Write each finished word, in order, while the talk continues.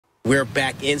We're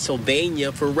back in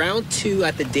Sylvania for round 2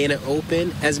 at the Dana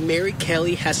Open as Mary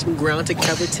Kelly has some ground to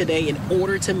cover today in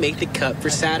order to make the cut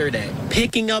for Saturday.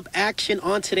 Picking up action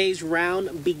on today's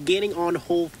round, beginning on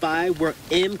hole 5 where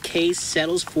MK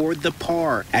settles for the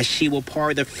par as she will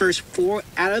par the first 4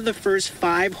 out of the first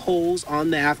 5 holes on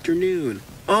the afternoon.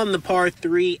 On the par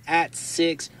 3 at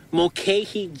 6,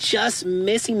 Mulcahy just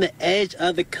missing the edge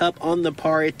of the cup on the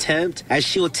par attempt as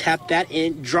she'll tap that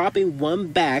in, dropping one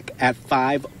back at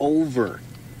 5 over.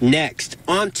 Next,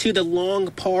 on to the long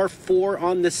par 4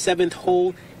 on the 7th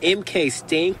hole. MK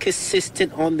staying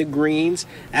consistent on the greens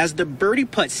as the birdie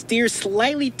putt steers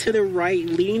slightly to the right,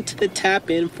 leading to the tap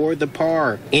in for the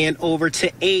par. And over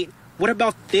to 8. What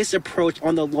about this approach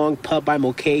on the long putt by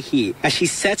Mulcahy as she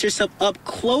sets herself up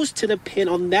close to the pin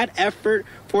on that effort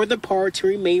for the par to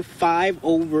remain 5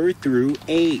 over through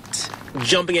 8.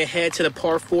 Jumping ahead to the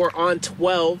par 4 on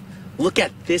 12, look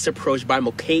at this approach by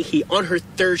Mulcahy on her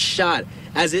 3rd shot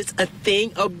as it's a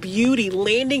thing of beauty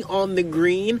landing on the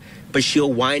green, but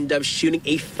she'll wind up shooting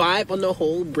a 5 on the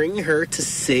hole, bringing her to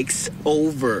 6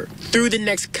 over. Through the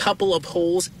next couple of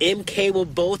holes, MK will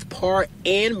both par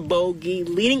and bogey,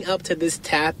 leading up to this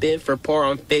tap in for par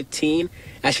on 15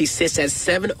 as she sits at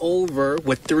 7 over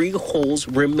with 3 holes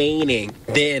remaining.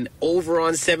 Then over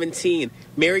on 17,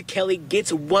 Mary Kelly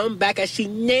gets one back as she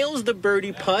nails the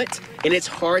birdie putt, and it's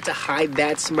hard to hide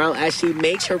that smile as she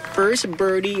makes her first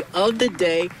birdie of the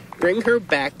day, bring her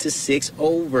back to 6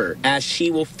 over, as she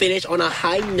will finish on a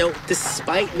high note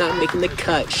despite not making the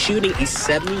cut, shooting a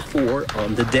 74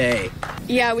 on the day.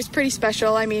 Yeah, it was pretty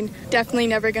special. I mean, definitely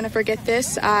never going to forget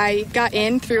this. I got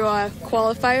in through a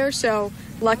qualifier, so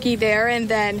lucky there. And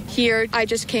then here, I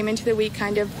just came into the week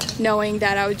kind of knowing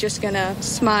that I was just going to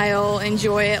smile,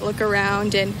 enjoy it, look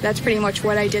around, and that's pretty much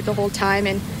what I did the whole time.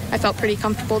 And I felt pretty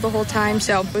comfortable the whole time,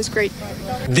 so it was great.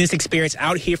 This experience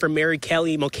out here for Mary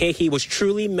Kelly Mulcahy was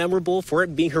truly memorable for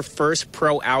it being her first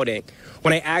pro outing.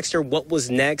 When I asked her what was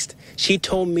next, she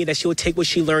told me that she would take what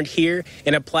she learned here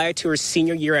and apply it to her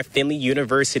senior year at Findlay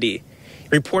University.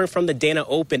 Reporting from the Dana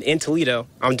Open in Toledo,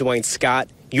 I'm Dwayne Scott,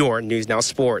 your News Now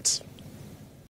Sports.